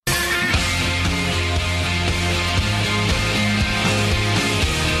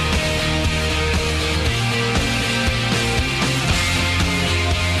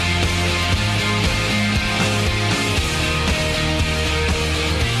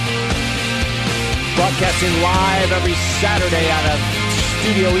Broadcasting live every Saturday out of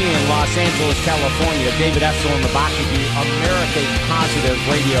Studio E in Los Angeles, California. David Essel and the Bakshi, America's Positive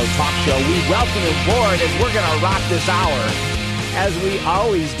Radio Talk Show. We welcome you aboard as we're going to rock this hour, as we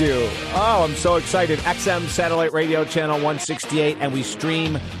always do. Oh, I'm so excited. XM Satellite Radio Channel 168, and we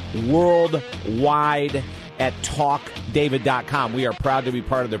stream worldwide at TalkDavid.com. We are proud to be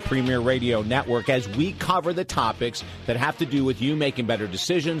part of the Premier Radio Network as we cover the topics that have to do with you making better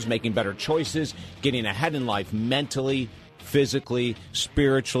decisions, making better choices, getting ahead in life mentally, physically,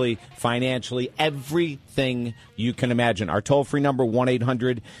 spiritually, financially, everything you can imagine. Our toll-free number,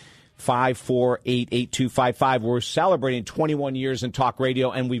 1-800-548-8255. We're celebrating 21 years in talk radio,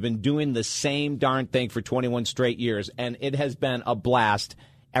 and we've been doing the same darn thing for 21 straight years, and it has been a blast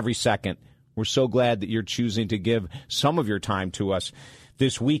every second. We're so glad that you're choosing to give some of your time to us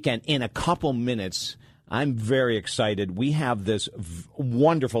this weekend. In a couple minutes, I'm very excited. We have this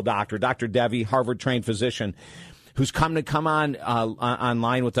wonderful doctor, Dr. Devi, Harvard-trained physician, who's come on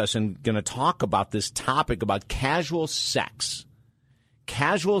online with us and going to talk about this topic about casual sex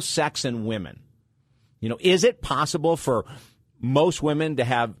in women. You know, is it possible for most women to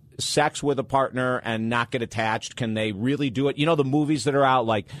have sex with a partner and not get attached? Can they really do it? You know, the movies that are out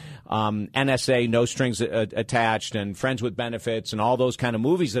like NSA, No Strings Attached, and Friends with Benefits, and all those kind of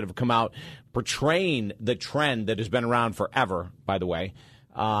movies that have come out portraying the trend that has been around forever, by the way,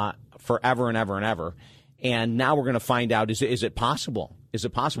 forever and ever and ever. And now we're going to find out, is it possible? Is it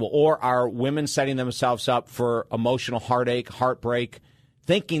possible? Or are women setting themselves up for emotional heartache, heartbreak,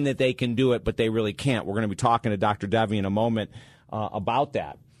 thinking that they can do it, but they really can't? We're going to be talking to Dr. Devi in a moment about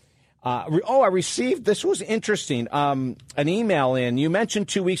that. I received, this was interesting, an email in. You mentioned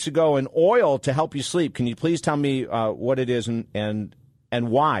 2 weeks ago an oil to help you sleep. Can you please tell me what it is and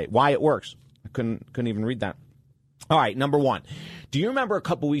why it works? I couldn't even read that. All right, number one. Do you remember a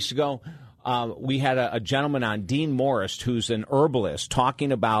couple weeks ago we had a gentleman on, Dean Morris, who's an herbalist,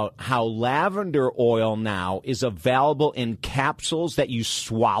 talking about how lavender oil now is available in capsules that you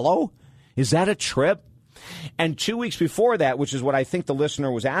swallow? Is that a trip? And 2 weeks before that, which is what I think the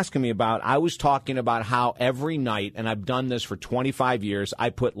listener was asking me about, I was talking about how every night, and I've done this for 25 years, I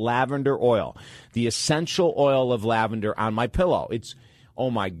put lavender oil, the essential oil of lavender, on my pillow. It's,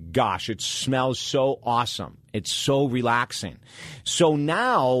 oh my gosh, it smells so awesome. It's so relaxing. So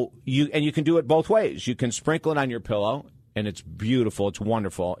now, you can do it both ways. You can sprinkle it on your pillow, and it's beautiful. It's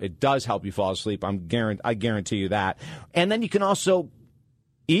wonderful. It does help you fall asleep. I guarantee you that. And then you can also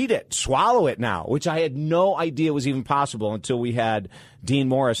eat it, swallow it now, which I had no idea was even possible until we had Dean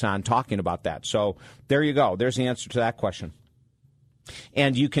Morris on talking about that. So there you go. There's the answer to that question.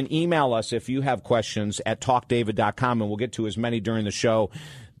 And you can email us if you have questions at TalkDavid.com, and we'll get to as many during the show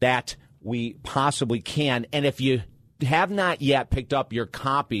that we possibly can. And if you have not yet picked up your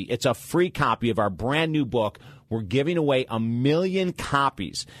copy, it's a free copy of our brand new book. We're giving away 1 million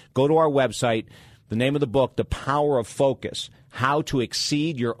copies. Go to our website. The name of the book, The Power of Focus, How to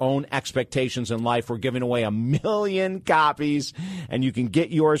Exceed Your Own Expectations in Life. We're giving away 1 million copies, and you can get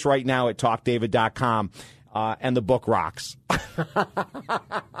yours right now at TalkDavid.com, and the book rocks.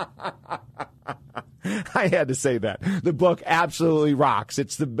 I had to say that. The book absolutely rocks.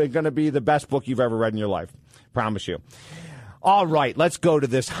 It's going to be the best book you've ever read in your life. Promise you. All right, let's go to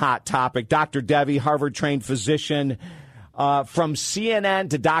this hot topic. Dr. Devi, Harvard-trained physician, from CNN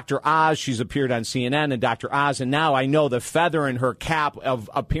to Dr. Oz. She's appeared on CNN and Dr. Oz, and now I know the feather in her cap of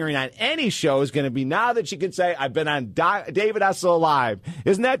appearing on any show is going to be now that she can say, I've been on David Essel Live.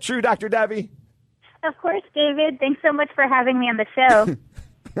 Isn't that true, Dr. Devi? Of course, David. Thanks so much for having me on the show.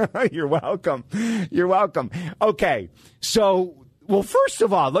 You're welcome. You're welcome. Okay, so, well, first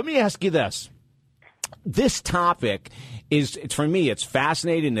of all, let me ask you this. This topic for me, it's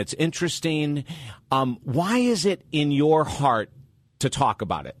fascinating, it's interesting. Why is it in your heart to talk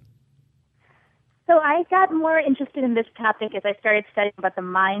about it? So I got more interested in this topic as I started studying about the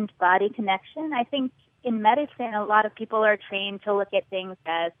mind-body connection. I think in medicine, a lot of people are trained to look at things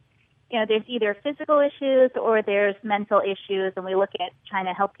as, you know, there's either physical issues or there's mental issues, and we look at trying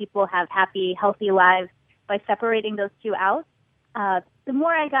to help people have happy, healthy lives by separating those two out. The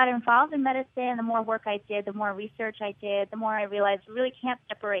more I got involved in medicine, the more work I did, the more research I did, the more I realized you really can't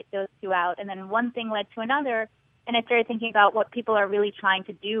separate those two out. And then one thing led to another, and I started thinking about what people are really trying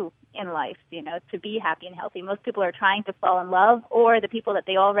to do in life, you know, to be happy and healthy. Most people are trying to fall in love, or the people that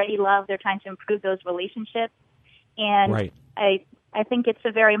they already love, they're trying to improve those relationships. And right. I think it's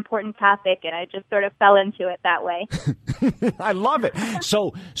a very important topic, and I just sort of fell into it that way. I love it.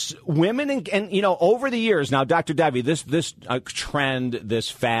 So women, and you know, over the years now, Dr. Devi, this trend, this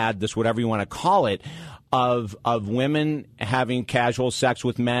fad, this whatever you want to call it, of women having casual sex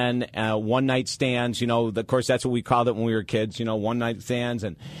with men, one night stands. Of course, that's what we called it when we were kids. One night stands,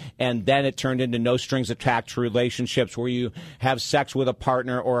 and then it turned into no strings attached relationships where you have sex with a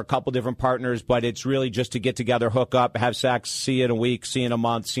partner or a couple different partners, but it's really just to get together, hook up, have sex, see you in a week, see you in a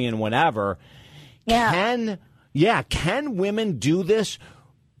month, see you in whenever. Yeah. Can women do this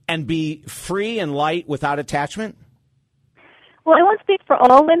and be free and light without attachment? Well, I won't speak for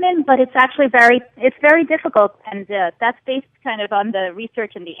all women, but it's actually very difficult, and that's based kind of on the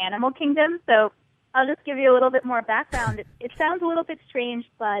research in the animal kingdom. So I'll just give you a little bit more background. It sounds a little bit strange,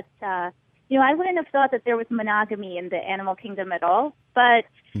 but I wouldn't have thought that there was monogamy in the animal kingdom at all. But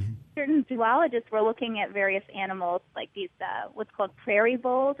certain zoologists were looking at various animals, like these what's called prairie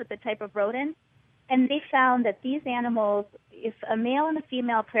voles, it's a type of rodent, and they found that these animals, if a male and a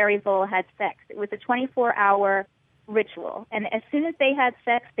female prairie vole had sex, it was a 24-hour ritual. And as soon as they had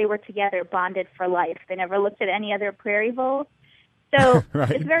sex, they were together, bonded for life. They never looked at any other prairie voles. So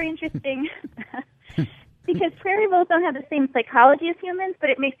right. It's very interesting because prairie voles don't have the same psychology as humans, but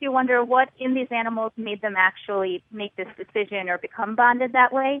it makes you wonder what in these animals made them actually make this decision or become bonded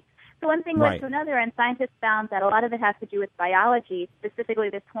that way. So one thing led to another, and scientists found that a lot of it has to do with biology,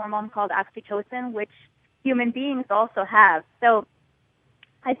 specifically this hormone called oxytocin, which human beings also have. So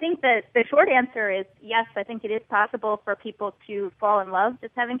I think that the short answer is yes, I think it is possible for people to fall in love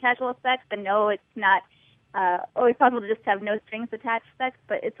just having casual sex, but no, it's not always possible to just have no strings attached sex,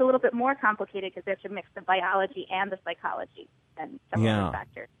 but it's a little bit more complicated because there's a mix of biology and the psychology and some other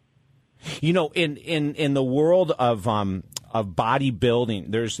factors. In the world of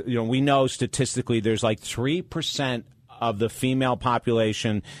bodybuilding, there's we know statistically there's like 3% of the female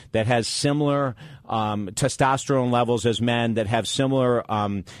population that has similar testosterone levels as men, that have similar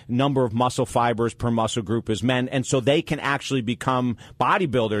number of muscle fibers per muscle group as men, and so they can actually become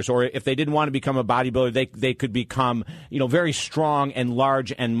bodybuilders. Or if they didn't want to become a bodybuilder, they could become very strong and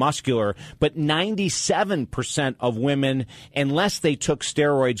large and muscular. But 97% of women, unless they took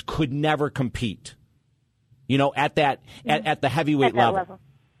steroids, could never compete. At the heavyweight level.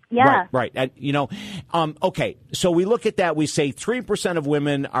 Yeah. Right. Okay. So we look at that. We say 3% of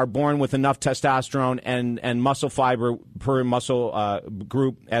women are born with enough testosterone and muscle fiber per muscle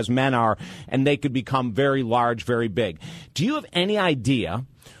group as men are, and they could become very large, very big. Do you have any idea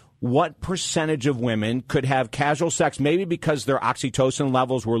what percentage of women could have casual sex, maybe because their oxytocin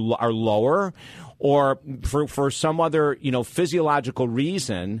levels are lower, or for some other physiological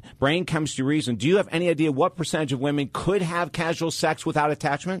reason, brain chemistry reason? Do you have any idea what percentage of women could have casual sex without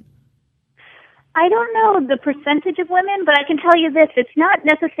attachment? I don't know the percentage of women, but I can tell you this. It's not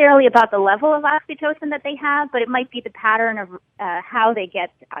necessarily about the level of oxytocin that they have, but it might be the pattern of how they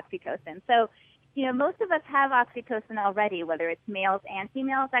get oxytocin. So, most of us have oxytocin already, whether it's males and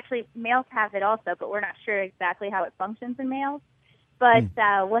females. Actually, males have it also, but we're not sure exactly how it functions in males. But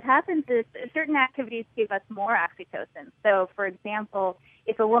what happens is certain activities give us more oxytocin. So, for example,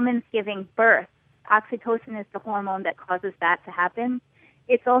 if a woman's giving birth, oxytocin is the hormone that causes that to happen.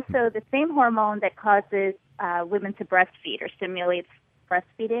 It's also the same hormone that causes women to breastfeed or stimulates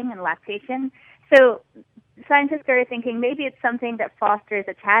breastfeeding and lactation. So scientists are thinking maybe it's something that fosters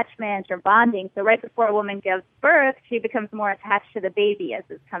attachment or bonding. So right before a woman gives birth, she becomes more attached to the baby as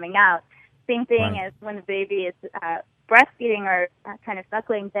it's coming out. Same thing as when the baby is breastfeeding or kind of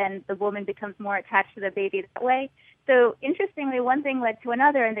suckling, then the woman becomes more attached to the baby that way. So interestingly, one thing led to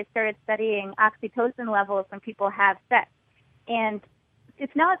another, and they started studying oxytocin levels when people have sex. And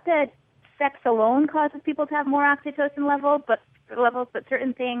it's not that sex alone causes people to have more oxytocin levels, but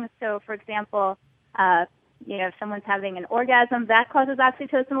certain things. So, for example, if someone's having an orgasm, that causes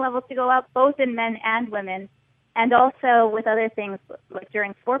oxytocin levels to go up, both in men and women. And also with other things, like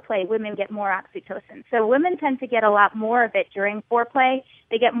during foreplay, women get more oxytocin. So women tend to get a lot more of it during foreplay.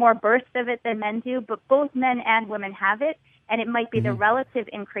 They get more bursts of it than men do, but both men and women have it, and it might be the relative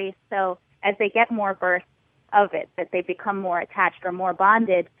increase. So as they get more bursts of it, that they become more attached or more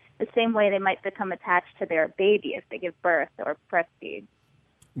bonded, the same way they might become attached to their baby as they give birth or breastfeed.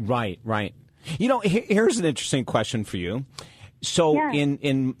 Right. Here's an interesting question for you. So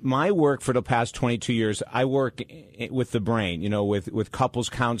in my work for the past 22 years, I work with the brain, with couples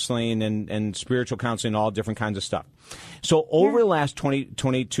counseling and spiritual counseling, all different kinds of stuff. So over the last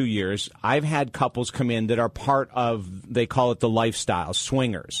 22 years, I've had couples come in that are part of, they call it the lifestyle,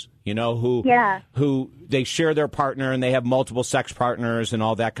 swingers, who they share their partner and they have multiple sex partners and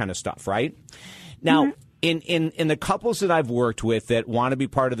all that kind of stuff, right? Now, in the couples that I've worked with that want to be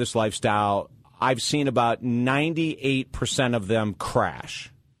part of this lifestyle, I've seen about 98% of them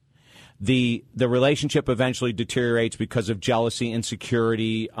crash. the relationship eventually deteriorates because of jealousy,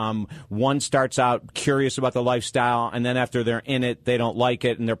 insecurity. One starts out curious about the lifestyle, and then after they're in it, they don't like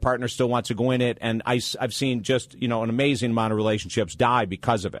it, and their partner still wants to go in it. And I've seen just, an amazing amount of relationships die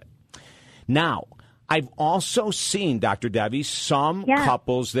because of it. Now, I've also seen, Dr. Devi, some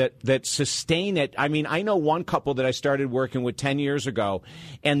couples that sustain it. I mean, I know one couple that I started working with 10 years ago,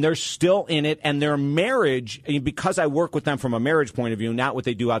 and they're still in it, and their marriage, because I work with them from a marriage point of view, not what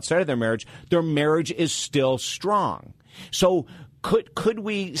they do outside of their marriage is still strong. So could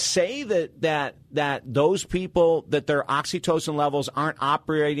we say that those people, that their oxytocin levels aren't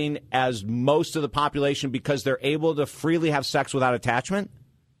operating as most of the population because they're able to freely have sex without attachment?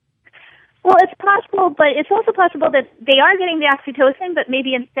 Well, it's possible, but it's also possible that they are getting the oxytocin, but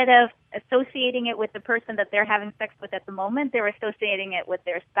maybe instead of associating it with the person that they're having sex with at the moment, they're associating it with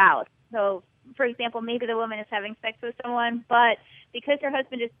their spouse. So, for example, maybe the woman is having sex with someone, but because her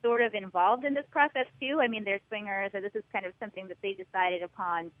husband is sort of involved in this process too, I mean, they're swingers, or this is kind of something that they decided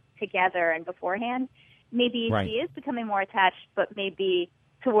upon together and beforehand, maybe she is becoming more attached, but maybe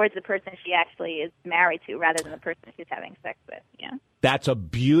towards the person she actually is married to rather than the person she's having sex with. Yeah. That's a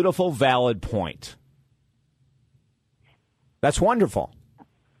beautiful, valid point. That's wonderful.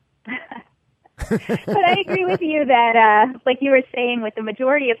 But I agree with you that, like you were saying, with the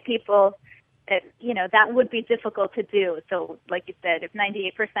majority of people, that that would be difficult to do. So, like you said, if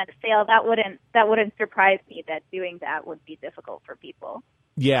 98% fail, that wouldn't surprise me that doing that would be difficult for people.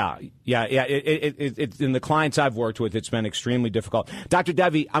 Yeah. It's in the clients I've worked with, it's been extremely difficult. Dr.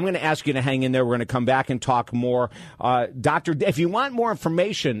 Devi, I'm going to ask you to hang in there. We're going to come back and talk more. If you want more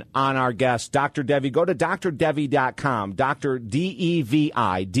information on our guest, Dr. Devi, go to drdevi.com. Dr.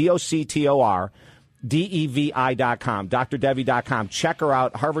 D-E-V-I, D-O-C-T-O-R, DEVI.com, drdevi.com. Check her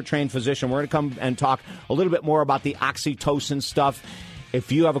out, Harvard-trained physician. We're going to come and talk a little bit more about the oxytocin stuff.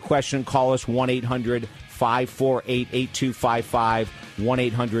 If you have a question, call us 1-800-548-8255,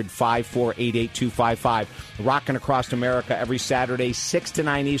 1-800-548-8255. Rocking across America every Saturday, 6 to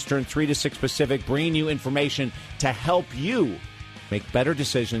 9 Eastern, 3 to 6 Pacific, bringing you information to help you make better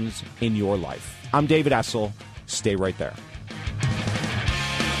decisions in your life. I'm David Essel. Stay right there.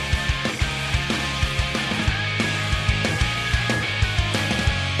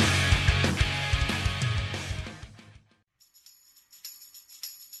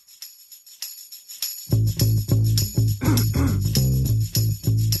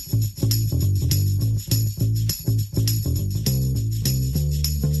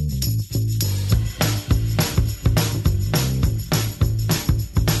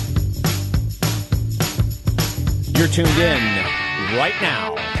 You're tuned in right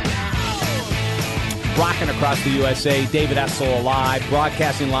now. Rocking across the USA, David Essel Alive,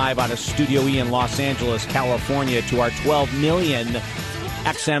 broadcasting live out of Studio E in Los Angeles, California, to our 12 million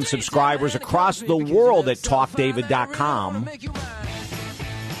XM subscribers across the world at TalkDavid.com.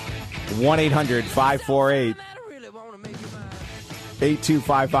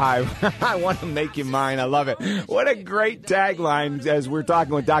 1-800-548-8255. I want to make you mine. I love it. What a great tagline as we're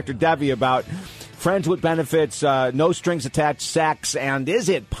talking with Dr. Devi about friends with benefits, no strings attached sex, and is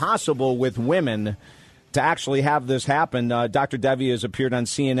it possible with women to actually have this happen? Dr. Devi has appeared on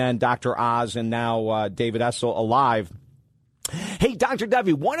CNN, Dr. Oz, and now David Essel Alive. Hey, Dr.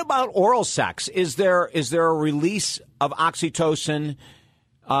 Devi, what about oral sex? Is there a release of oxytocin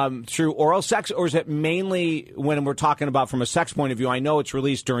through oral sex, or is it mainly when we're talking about from a sex point of view? I know it's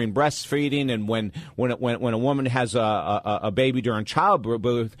released during breastfeeding and when a woman has a baby during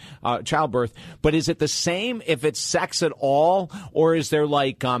childbirth. But is it the same if it's sex at all, or is there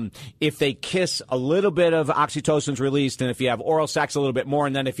like if they kiss, a little bit of oxytocin's released, and if you have oral sex, a little bit more,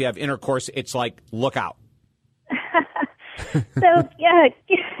 and then if you have intercourse, it's like look out? So yeah,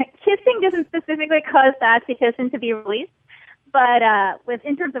 kissing doesn't specifically cause the oxytocin to be released. But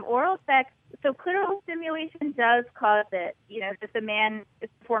in terms of oral sex, so clitoral stimulation does cause it. If the man is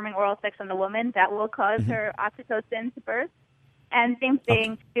performing oral sex on the woman, that will cause her oxytocin to burst. And same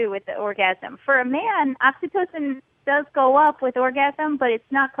thing, too, with the orgasm. For a man, oxytocin does go up with orgasm, but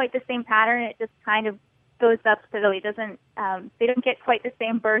it's not quite the same pattern. It just kind of goes up steadily. They don't get quite the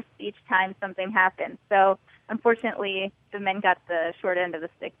same burst each time something happens. So unfortunately, the men got the short end of the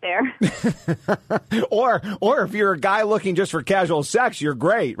stick there. or if you're a guy looking just for casual sex, you're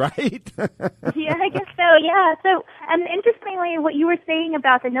great, right? Yeah, I guess so, yeah. So, and interestingly, what you were saying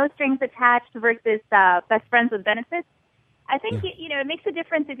about the no strings attached versus best friends with benefits, I think, it makes a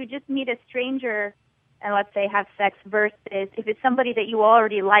difference if you just meet a stranger and, let's say, have sex versus if it's somebody that you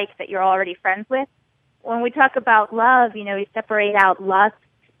already like, that you're already friends with. When we talk about love, we separate out lust,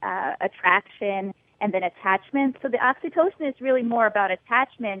 attraction, and then attachment. So the oxytocin is really more about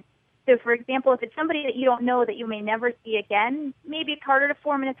attachment, So, for example, if it's somebody that you don't know that you may never see again, maybe it's harder to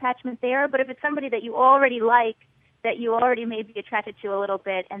form an attachment there. But if it's somebody that you already like, that you already may be attracted to a little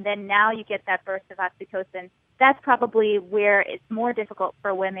bit, and then now you get that burst of oxytocin, that's probably where it's more difficult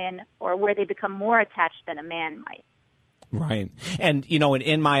for women, or where they become more attached than a man might. Right. And,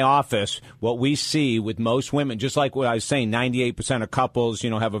 in my office, what we see with most women, just like what I was saying, 98% of couples,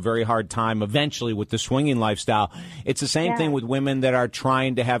 have a very hard time eventually with the swinging lifestyle. It's the same thing with women that are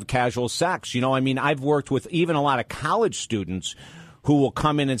trying to have casual sex. I've worked with even a lot of college students who will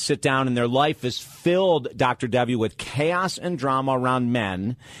come in and sit down, and their life is filled, Dr. Devi, with chaos and drama around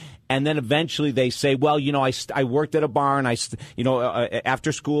men. And then eventually they say, well, I worked at a bar, and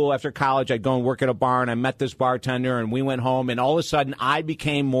after school, after college, I'd go and work at a bar, and I met this bartender, and we went home, and all of a sudden I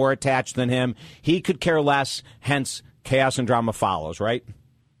became more attached than him. He could care less, hence chaos and drama follows, right?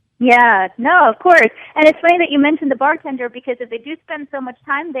 Yeah, no, of course. And it's funny that you mentioned the bartender, because if they do spend so much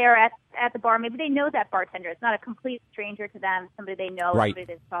time there at the bar, maybe they know that bartender. It's not a complete stranger to them, somebody they know, right.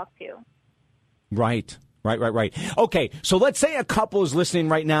 Somebody they've talked to. Right. Okay, so let's say a couple is listening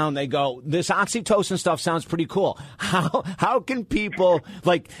right now and they go, this oxytocin stuff sounds pretty cool. How can people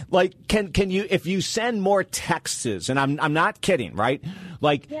can you, if you send more texts, and I'm not kidding, right?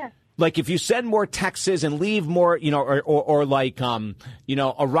 Like if you send more texts and leave more, or erotic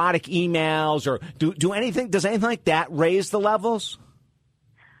emails, or does anything like that raise the levels?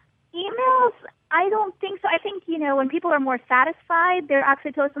 Emails, I don't think so. I think, when people are more satisfied, their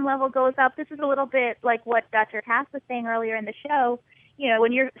oxytocin level goes up. This is a little bit like what Dr. Cass was saying earlier in the show.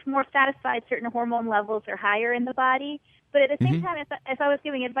 When you're more satisfied, certain hormone levels are higher in the body. But at the same time, if I was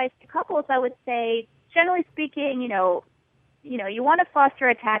giving advice to couples, I would say, generally speaking, you want to foster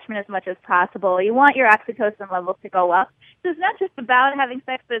attachment as much as possible. You want your oxytocin levels to go up. So it's not just about having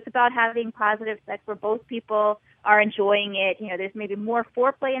sex, but it's about having positive sex where both people are enjoying it. There's maybe more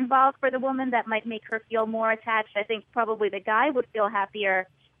foreplay involved for the woman that might make her feel more attached. I think probably the guy would feel happier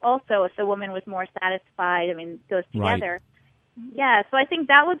also if the woman was more satisfied. I mean, it goes together. Right. Yeah, so I think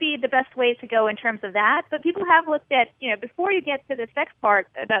that would be the best way to go in terms of that. But people have looked at, before you get to the sex part,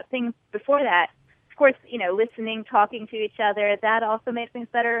 about things before that. Of course, listening, talking to each other, that also makes things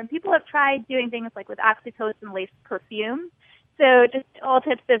better. And people have tried doing things like with oxytocin-laced perfume. So just all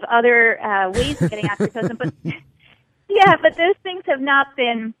types of other ways of getting oxytocin. But but those things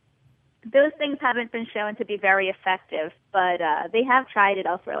haven't been shown to be very effective. But they have tried it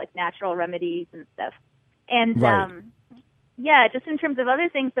elsewhere, like natural remedies and stuff. And right. Just in terms of other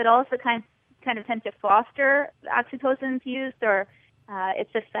things that also kind of tend to foster oxytocin's use or its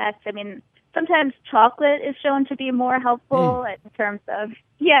effects. I mean, sometimes chocolate is shown to be more helpful in terms of,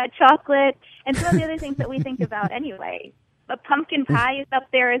 chocolate and some of the other things that we think about anyway. A pumpkin pie is up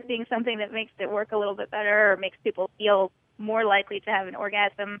there as being something that makes it work a little bit better or makes people feel more likely to have an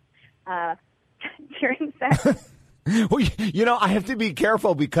orgasm during sex. Well, I have to be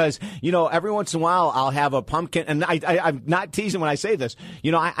careful because, every once in a while I'll have a pumpkin, and I'm not teasing when I say this.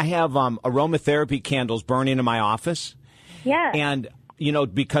 I have aromatherapy candles burning in my office. Yeah. And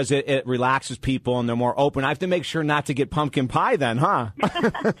because it relaxes people and they're more open. I have to make sure not to get pumpkin pie then, huh? Well,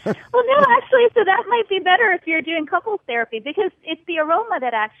 no, actually, so that might be better if you're doing couples therapy because it's the aroma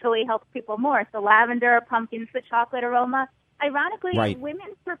that actually helps people more. So lavender, pumpkins, the chocolate aroma. Ironically, right.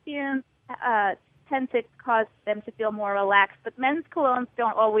 Women's perfumes tend to cause them to feel more relaxed, but men's colognes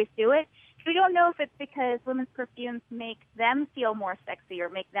don't always do it. We don't know if it's because women's perfumes make them feel more sexy or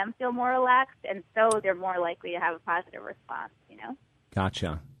make them feel more relaxed, and so they're more likely to have a positive response,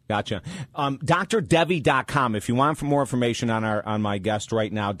 Gotcha. DrDevi.com. If you want more information on my guest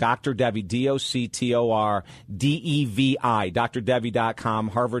right now, Dr. Devi, DoctorDevi, DrDevi.com,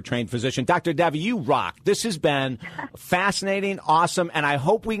 Harvard-trained physician. Dr. Devi, you rock. This has been fascinating, awesome, and I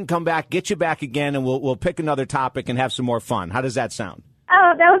hope we can come back, get you back again, and we'll pick another topic and have some more fun. How does that sound?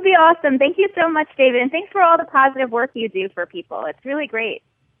 Oh, that would be awesome. Thank you so much, David, and thanks for all the positive work you do for people. It's really great.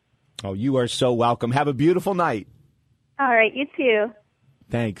 Oh, you are so welcome. Have a beautiful night. All right, you too.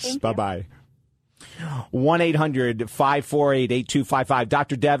 Thanks. Bye-bye. 1-800-548-8255.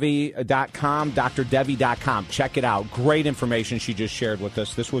 DrDevi.com, DrDevi.com. Check it out. Great information she just shared with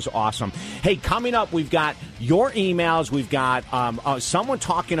us. This was awesome. Hey, coming up, we've got your emails. We've got someone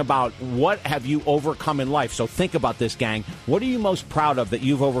talking about what have you overcome in life. So think about this, gang. What are you most proud of that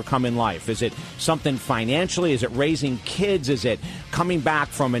you've overcome in life? Is it something financially? Is it raising kids? Is it coming back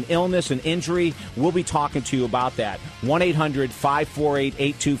from an illness, an injury? We'll be talking to you about that.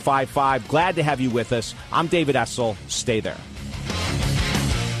 1-800-548-8255. Glad to have you with us. I'm David Essel. Stay there.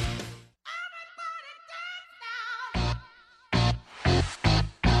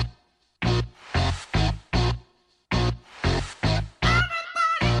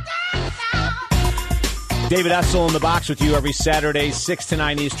 David Essel in the box with you every Saturday, 6 to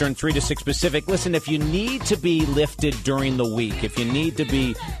 9 Eastern, 3 to 6 Pacific. Listen, if you need to be lifted during the week, if you need to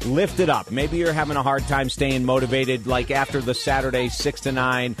be lifted up, maybe you're having a hard time staying motivated, like after the Saturday 6 to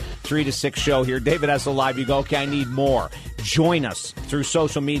 9, 3 to 6 show here, David Essel Live, you go, okay, I need more. Join us through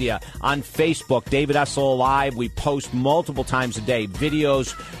social media on Facebook, David Essel Live. We post multiple times a day,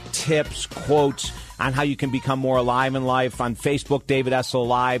 videos, tips, quotes on how you can become more alive in life. On Facebook, David Essel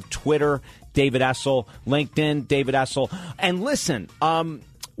Live, Twitter, David Essel, LinkedIn, David Essel. And listen,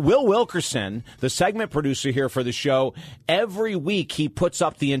 Will Wilkerson, the segment producer here for the show, every week he puts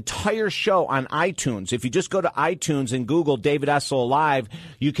up the entire show on iTunes. If you just go to iTunes and Google David Essel Live,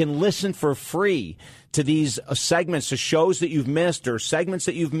 you can listen for free to these segments, to shows that you've missed or segments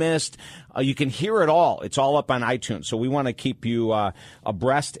that you've missed. You can hear it all. It's all up on iTunes. So we want to keep you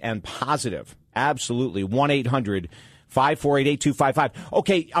abreast and positive. Absolutely. 1-800-548-8255.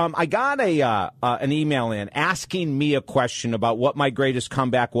 Okay, I got an email in asking me a question about what my greatest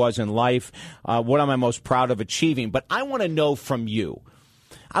comeback was in life, what am I most proud of achieving. But I want to know from you.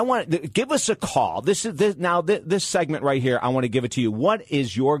 I want to give us a call. This segment right here, I want to give it to you. What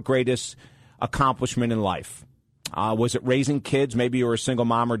is your greatest accomplishment in life? Was it raising kids? Maybe you were a single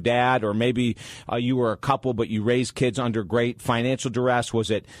mom or dad, or maybe you were a couple, but you raised kids under great financial duress. Was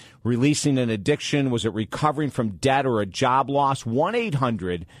it releasing an addiction? Was it recovering from debt or a job loss?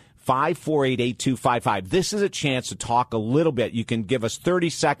 1-800-548-8255. This is a chance to talk a little bit. You can give us 30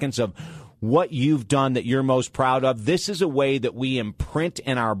 seconds of what you've done that you're most proud of. This is a way that we imprint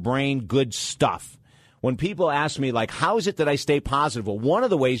in our brain good stuff. When people ask me, like, how is it that I stay positive? Well, one of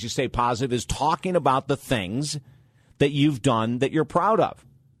the ways you stay positive is talking about the things that you've done that you're proud of.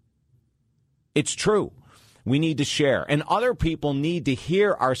 It's true. We need to share. And other people need to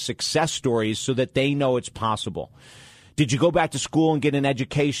hear our success stories so that they know it's possible. Did you go back to school and get an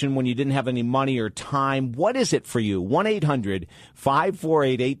education when you didn't have any money or time? What is it for you?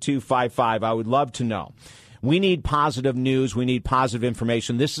 1-800-548-8255. I would love to know. We need positive news. We need positive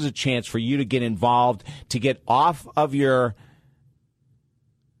information. This is a chance for you to get involved, to get off of your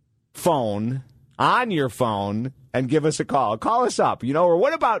phone, on your phone, and give us a call. Call us up, or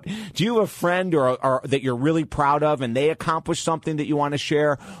what about, do you have a friend or that you're really proud of and they accomplished something that you want to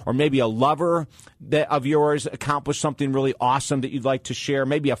share? Or maybe a lover of yours accomplished something really awesome that you'd like to share?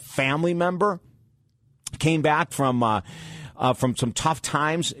 Maybe a family member came back from some tough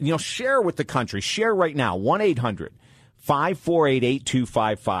times. Share with the country. Share right now.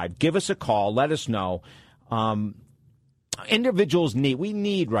 1-800-548-8255. Give us a call. Let us know. Individuals we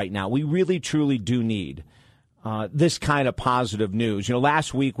need right now. We really, truly do need this kind of positive news.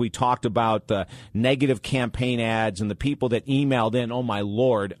 Last week we talked about the negative campaign ads and the people that emailed in, oh my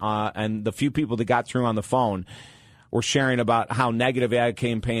Lord, and the few people that got through on the phone were sharing about how negative ad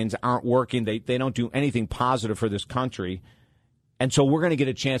campaigns aren't working. They don't do anything positive for this country. And so we're going to get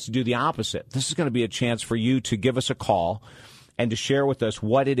a chance to do the opposite. This is going to be a chance for you to give us a call and to share with us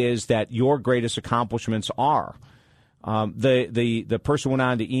what it is that your greatest accomplishments are. The person went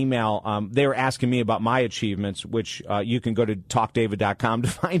on to email. They were asking me about my achievements, which you can go to talkdavid.com to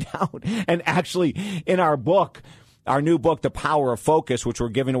find out. And actually, in our book, our new book, The Power of Focus, which we're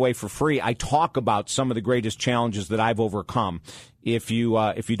giving away for free, I talk about some of the greatest challenges that I've overcome. If you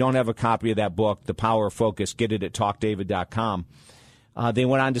don't have a copy of that book, The Power of Focus, get it at talkdavid.com. They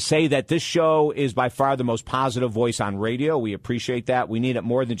went on to say that this show is by far the most positive voice on radio. We appreciate that. We need it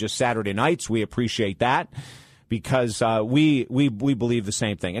more than just Saturday nights. We appreciate that. Because we believe the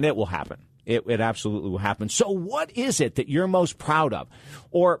same thing, and it will happen. It absolutely will happen. So what is it that you're most proud of?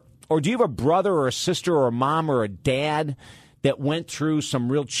 Or do you have a brother or a sister or a mom or a dad that went through some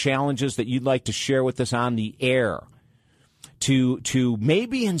real challenges that you'd like to share with us on the air to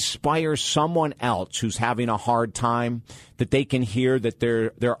maybe inspire someone else who's having a hard time, that they can hear that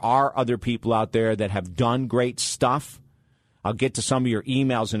there are other people out there that have done great stuff? I'll get to some of your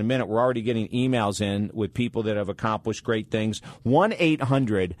emails in a minute. We're already getting emails in with people that have accomplished great things.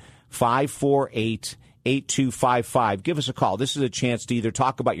 1-800-548-8255. Give us a call. This is a chance to either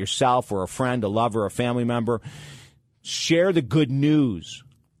talk about yourself or a friend, a lover, a family member. Share the good news.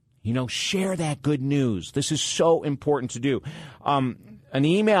 Share that good news. This is so important to do. An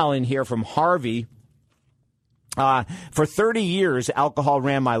email in here from Harvey. For 30 years, alcohol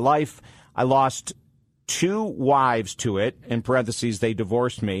ran my life. I lost 2 wives to it, in parentheses, they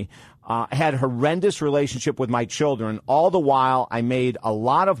divorced me, had horrendous relationship with my children. All the while, I made a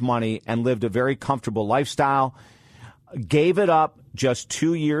lot of money and lived a very comfortable lifestyle. Gave it up just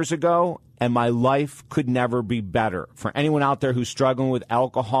 2 years ago, and my life could never be better. For anyone out there who's struggling with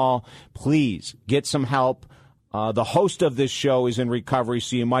alcohol, please get some help. The host of this show is in recovery,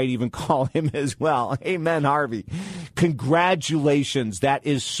 so you might even call him as well. Amen, Harvey. Congratulations. That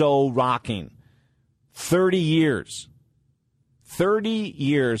is so rocking. 30 years. 30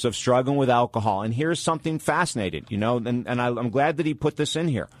 years of struggling with alcohol. And here's something fascinating, and I'm glad that he put this in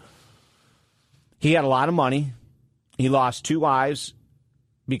here. He had a lot of money. He lost 2 wives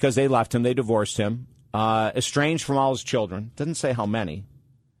because they left him. They divorced him. Estranged from all his children. Doesn't say how many.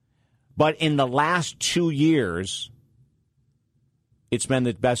 But in the last 2 years, it's been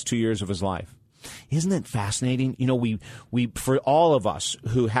the best 2 years of his life. Isn't it fascinating? We for all of us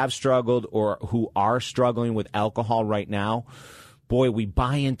who have struggled or who are struggling with alcohol right now, boy, we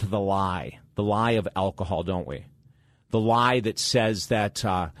buy into the lie of alcohol, don't we? The lie that says that,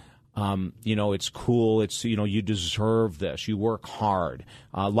 it's cool. It's, you deserve this. You work hard.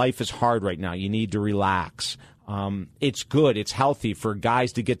 Life is hard right now. You need to relax. It's good. It's healthy for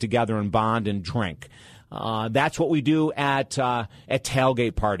guys to get together and bond and drink. That's what we do at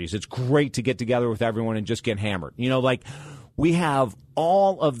tailgate parties. It's great to get together with everyone and just get hammered. We have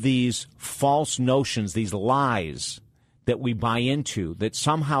all of these false notions, these lies that we buy into, that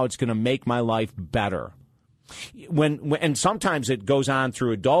somehow it's going to make my life better. And sometimes it goes on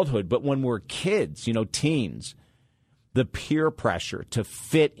through adulthood, but when we're kids, teens, the peer pressure to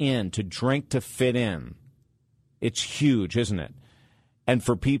fit in, to drink to fit in, it's huge, isn't it? And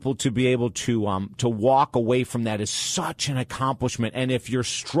for people to be able to walk away from that is such an accomplishment. And if you're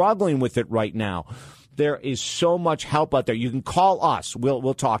struggling with it right now, there is so much help out there. You can call us.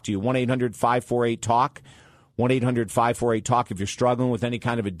 We'll talk to you. 1-800-548-TALK. 1-800-548-TALK. If you're struggling with any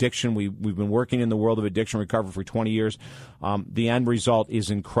kind of addiction, we've been working in the world of addiction recovery for 20 years. The end result is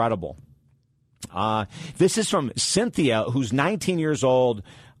incredible. This is from Cynthia, who's 19 years old.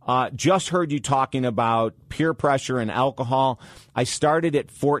 Just heard you talking about peer pressure and alcohol. I started at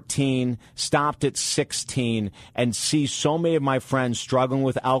 14, stopped at 16, and see so many of my friends struggling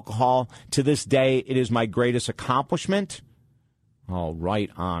with alcohol. To this day, it is my greatest accomplishment. Oh, right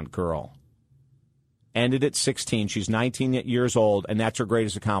on, girl. Ended at 16. She's 19 years old, and that's her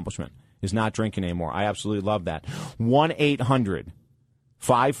greatest accomplishment, is not drinking anymore. I absolutely love that.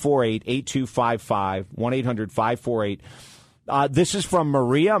 1-800-548-8255. 1-800-548. This is from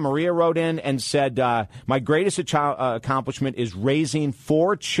Maria. Maria wrote in and said, my greatest accomplishment is raising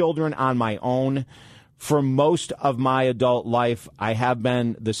 4 children on my own. For most of my adult life, I have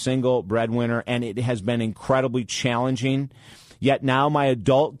been the single breadwinner, and it has been incredibly challenging. Yet now my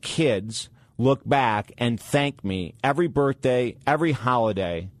adult kids look back and thank me every birthday, every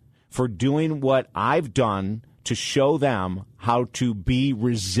holiday for doing what I've done to show them how to be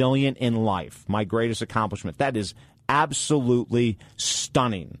resilient in life. My greatest accomplishment. That is absolutely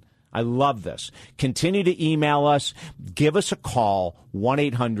stunning. I love this. Continue to email us. Give us a call,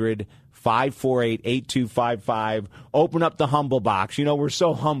 1-800-548-8255. Open up the humble box. We're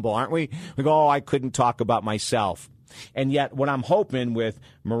so humble, aren't we? We go, I couldn't talk about myself. And yet what I'm hoping with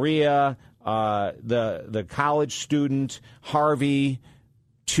Maria, the college student, Harvey,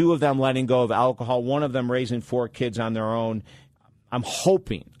 2 of them letting go of alcohol, 1 of them raising 4 kids on their own, I'm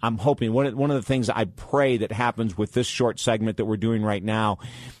hoping one of the things I pray that happens with this short segment that we're doing right now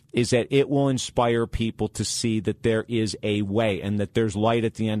is that it will inspire people to see that there is a way and that there's light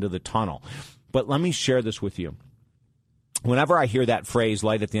at the end of the tunnel. But let me share this with you. Whenever I hear that phrase,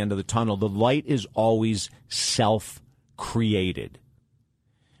 light at the end of the tunnel, the light is always self-created.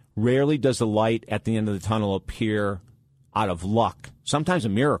 Rarely does the light at the end of the tunnel appear out of luck. Sometimes a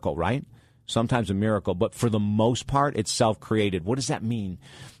miracle, right? Sometimes a miracle, but for the most part, it's self-created. What does that mean?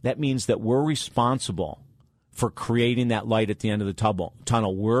 That means that we're responsible for creating that light at the end of the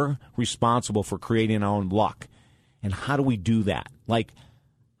tunnel. We're responsible for creating our own luck. And how do we do that?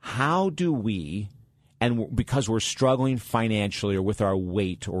 How do we, and because we're struggling financially or with our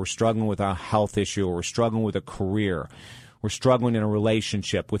weight, or we're struggling with our health issue, or we're struggling with a career, we're struggling in a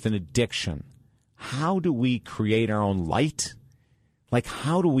relationship with an addiction, how do we create our own light?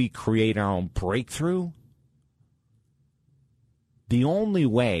 How do we create our own breakthrough? The only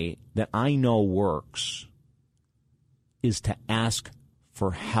way that I know works is to ask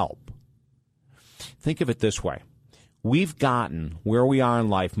for help. Think of it this way. We've gotten where we are in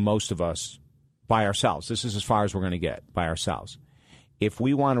life, most of us, by ourselves. This is as far as we're going to get, by ourselves. If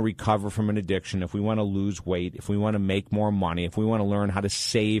we want to recover from an addiction, if we want to lose weight, if we want to make more money, if we want to learn how to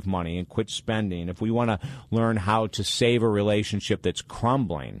save money and quit spending, if we want to learn how to save a relationship that's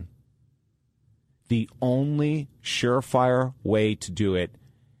crumbling, the only surefire way to do it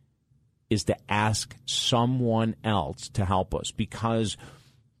is to ask someone else to help us, because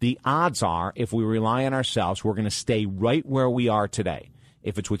the odds are, if we rely on ourselves, we're going to stay right where we are today.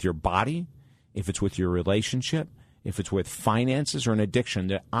 If it's with your body, if it's with your relationship, if it's with finances or an addiction,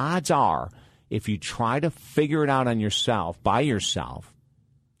 the odds are if you try to figure it out on yourself, by yourself,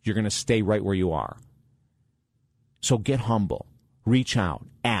 you're going to stay right where you are. So get humble, reach out,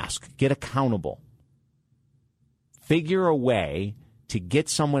 ask, get accountable. Figure a way to get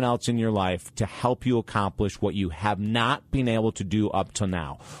someone else in your life to help you accomplish what you have not been able to do up till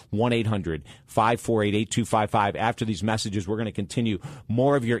now. 1-800-548-8255. After these messages, we're going to continue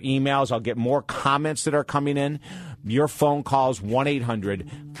more of your emails. I'll get more comments that are coming in. Your phone calls,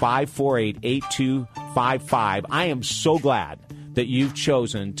 1-800-548-8255. I am so glad that you've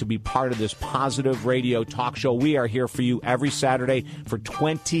chosen to be part of this positive radio talk show. We are here for you every Saturday for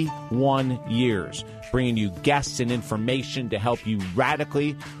 21 years, bringing you guests and information to help you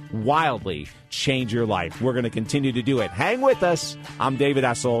radically, wildly change your life. We're going to continue to do it. Hang with us. I'm David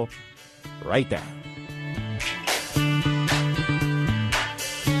Essel, right there.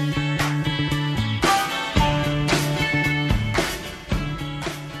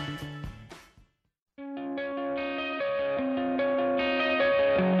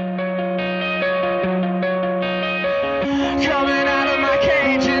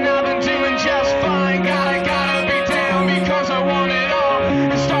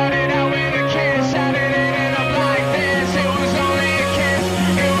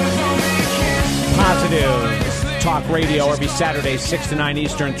 Radio every Saturday, 6 to 9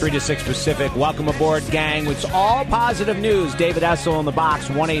 Eastern, 3 to 6 Pacific. Welcome aboard, gang. It's all positive news. David Essel in the box,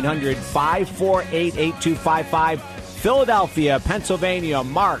 1-800-548-8255. Philadelphia, Pennsylvania.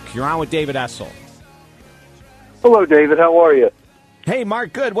 Mark, you're on with David Essel. Hello, David. How are you? Hey,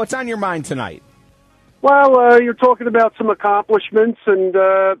 Mark, good. What's on your mind tonight? Well, you're talking about some accomplishments, and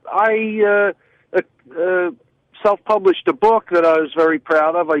I self-published a book that I was very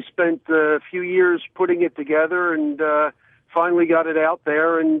proud of. I spent a few years putting it together and finally got it out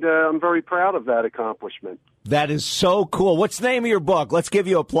there, and I'm very proud of that accomplishment. That is so cool. What's the name of your book? Let's give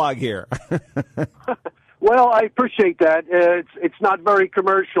you a plug here. Well, I appreciate that. It's not very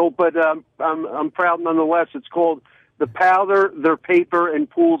commercial, but I'm proud nonetheless. It's called The Powder, Their Paper, and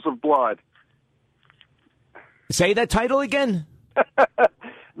Pools of Blood. Say that title again.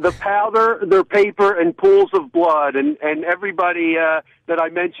 The Powder, Their Paper, and Pools of Blood. And everybody that I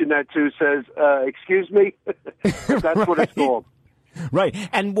mentioned that to says, excuse me? That's what it's called. Right.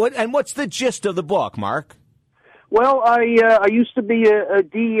 And what's the gist of the book, Mark? Well, I used to be a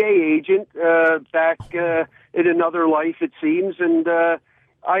DEA agent back in another life, it seems, and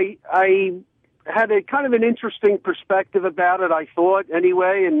I had a kind of an interesting perspective about it, I thought,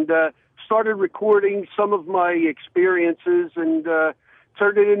 anyway, and started recording some of my experiences and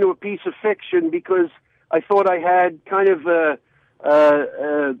turned it into a piece of fiction because I thought I had kind of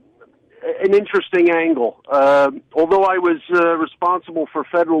an interesting angle. Although I was responsible for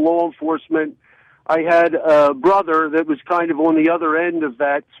federal law enforcement, I had a brother that was kind of on the other end of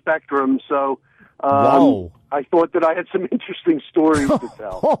that spectrum, so I thought that I had some interesting stories to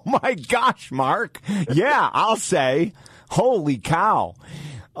tell. Oh, my gosh, Mark. Yeah, I'll say. Holy cow.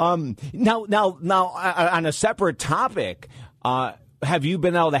 Now, on a separate topic, have you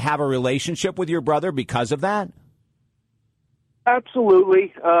been able to have a relationship with your brother because of that?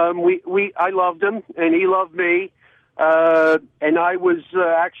 Absolutely. I loved him, and he loved me. And I was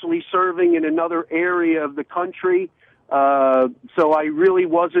actually serving in another area of the country, so I really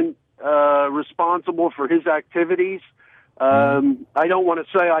wasn't responsible for his activities. I don't want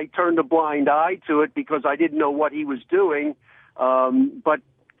to say I turned a blind eye to it because I didn't know what he was doing, but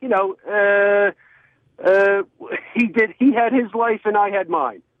you know, he did. He had his life, and I had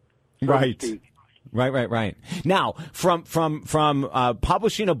mine. So right. Right. Now, from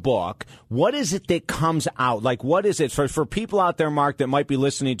publishing a book, what is it that comes out? Like, what is it for people out there, Mark, that might be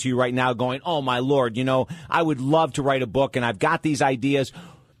listening to you right now going, oh, my Lord, you know, I would love to write a book, and I've got these ideas.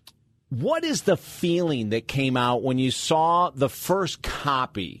 What is the feeling that came out when you saw the first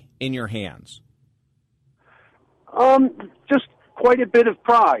copy in your hands? Just quite a bit of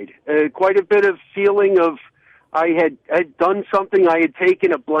pride, quite a bit of feeling of I had done something. I had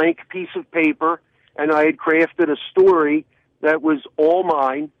taken a blank piece of paper, and I had crafted a story that was all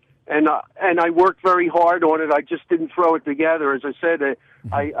mine, and I worked very hard on it. I just didn't throw it together. As I said,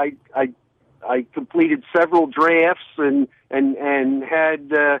 I completed several drafts and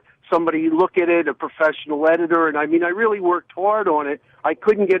had somebody look at it, a professional editor, and I mean, I really worked hard on it. I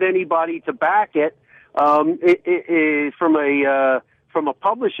couldn't get anybody to back it, from a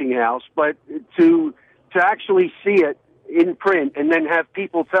publishing house, but to actually see it in print and then have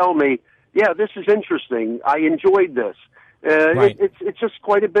people tell me, yeah, this is interesting. I enjoyed this. Right. It's just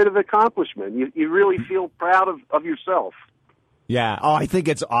quite a bit of accomplishment. You really feel proud of yourself. Yeah. Oh, I think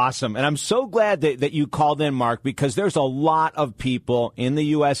it's awesome. And I'm so glad that you called in, Mark, because there's a lot of people in the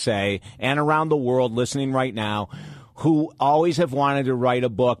USA and around the world listening right now who always have wanted to write a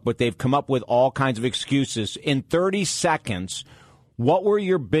book, but they've come up with all kinds of excuses. In 30 seconds, what were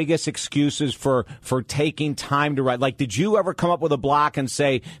your biggest excuses for taking time to write? Like, did you ever come up with a block and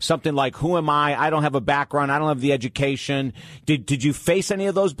say something like, who am I? I don't have a background. I don't have the education. Did you face any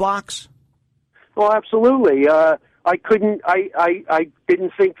of those blocks? Well, absolutely. I couldn't. I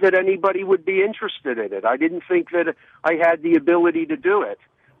didn't think that anybody would be interested in it. I didn't think that I had the ability to do it.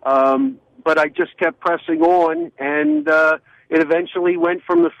 But I just kept pressing on, and it eventually went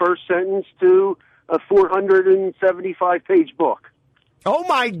from the first sentence to a 475-page book. Oh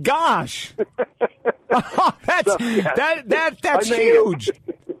my gosh! Oh, that's So, yeah. that's huge.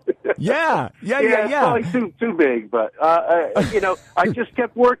 Yeah. It's probably too big, but I just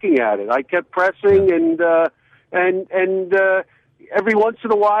kept working at it. I kept pressing, and every once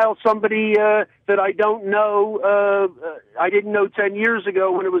in a while, somebody that I don't know, I didn't know 10 years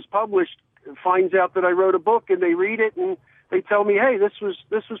ago when it was published, finds out that I wrote a book, and they read it, and they tell me, "Hey, this was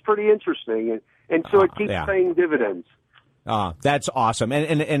pretty interesting," and so it keeps paying dividends. That's awesome.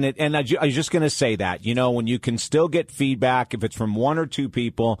 And I was just going to say that, when you can still get feedback, if it's from one or two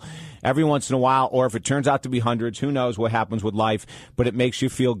people every once in a while, or if it turns out to be hundreds, who knows what happens with life, but it makes you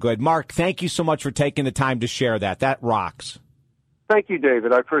feel good. Mark, thank you so much for taking the time to share that. That rocks. Thank you,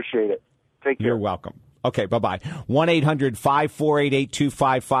 David. I appreciate it. Take care. You're welcome. Okay, bye-bye.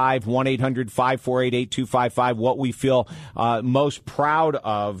 1-800-548-8255, 1-800-548-8255, what we feel most proud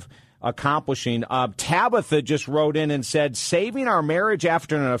of accomplishing. Tabitha just wrote in and said, saving our marriage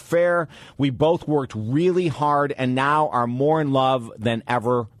after an affair. We both worked really hard and now are more in love than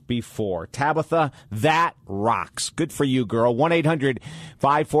ever before. Tabitha, that rocks. Good for you, girl.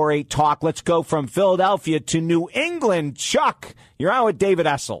 1-800-548-TALK. Let's go from Philadelphia to New England. Chuck, you're on with David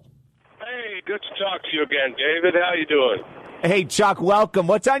Essel. Hey, good to talk to you again, David. How you doing? Hey, Chuck, welcome.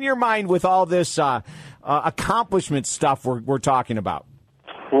 What's on your mind with all this accomplishment stuff we're talking about?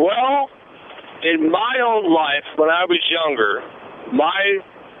 Well, in my own life, when I was younger, my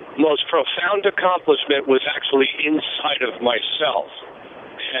most profound accomplishment was actually inside of myself.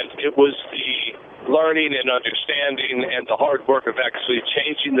 And it was the learning and understanding and the hard work of actually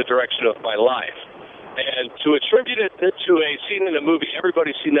changing the direction of my life. And to attribute it to a scene in a movie,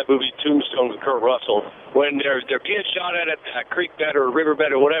 everybody's seen that movie Tombstone with Kurt Russell, when they're being shot at a creek bed or a river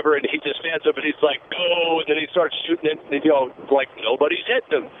bed or whatever, and he just stands up and he's like, go, and then he starts shooting it, and, like nobody's hit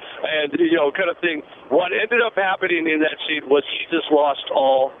him. And, kind of thing. What ended up happening in that scene was he just lost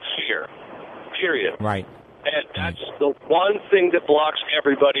all fear, period. Right. And that's the one thing that blocks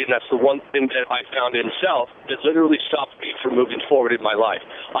everybody, and that's the one thing that I found in self that literally stopped me from moving forward in my life.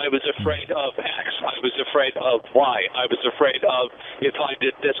 I was afraid of X. I was afraid of Y. I was afraid of if I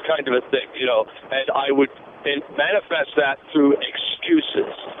did this kind of a thing, and I would manifest that through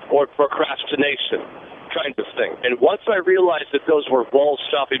excuses or procrastination kind of thing. And once I realized that those were walls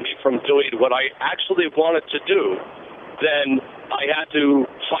stopping me from doing what I actually wanted to do, then I had to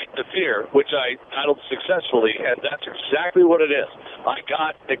fight the fear, which I battled successfully, and that's exactly what it is. I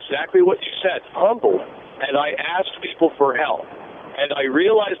got exactly what you said, humble, and I asked people for help. And I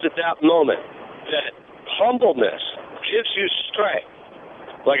realized at that moment that humbleness gives you strength.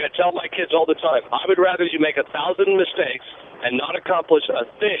 Like I tell my kids all the time, I would rather you make 1,000 mistakes and not accomplish a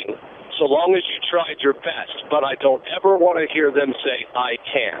thing so long as you tried your best, but I don't ever want to hear them say, I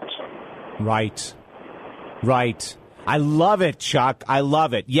can't. Right. I love it, Chuck. I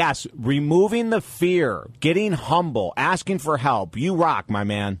love it. Yes, removing the fear, getting humble, asking for help. You rock, my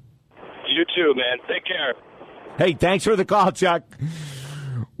man. You too, man. Take care. Hey, thanks for the call, Chuck.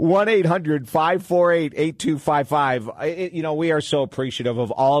 1-800-548-8255. We are so appreciative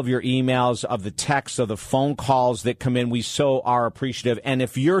of all of your emails, of the texts, of the phone calls that come in. We so are appreciative. And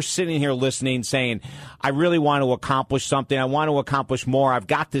if you're sitting here listening saying, I really want to accomplish something, I want to accomplish more, I've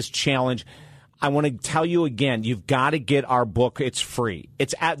got this challenge, I want to tell you again, you've got to get our book. It's free.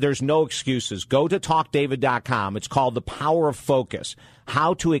 There's no excuses. Go to talkdavid.com. It's called The Power of Focus,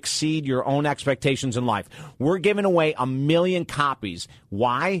 How to Exceed Your Own Expectations in Life. We're giving away 1 million copies.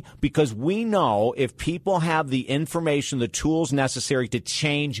 Why? Because we know if people have the information, the tools necessary to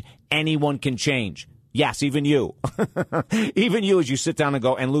change, anyone can change. Yes, even you. Even you, as you sit down and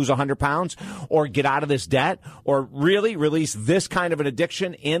go and lose 100 pounds or get out of this debt or really release this kind of an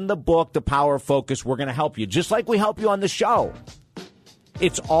addiction. In the book, The Power of Focus, we're going to help you, just like we help you on the show.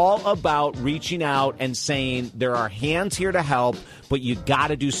 It's all about reaching out and saying there are hands here to help, but you got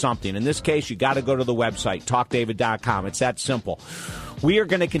to do something. In this case, you got to go to the website, talkdavid.com. It's that simple. We are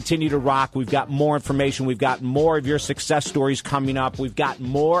going to continue to rock. We've got more information. We've got more of your success stories coming up. We've got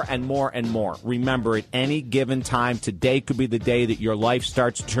more and more and more. Remember, at any given time, today could be the day that your life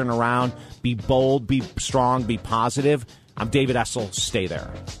starts to turn around. Be bold, be strong, be positive. I'm David Essel. Stay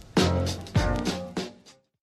there.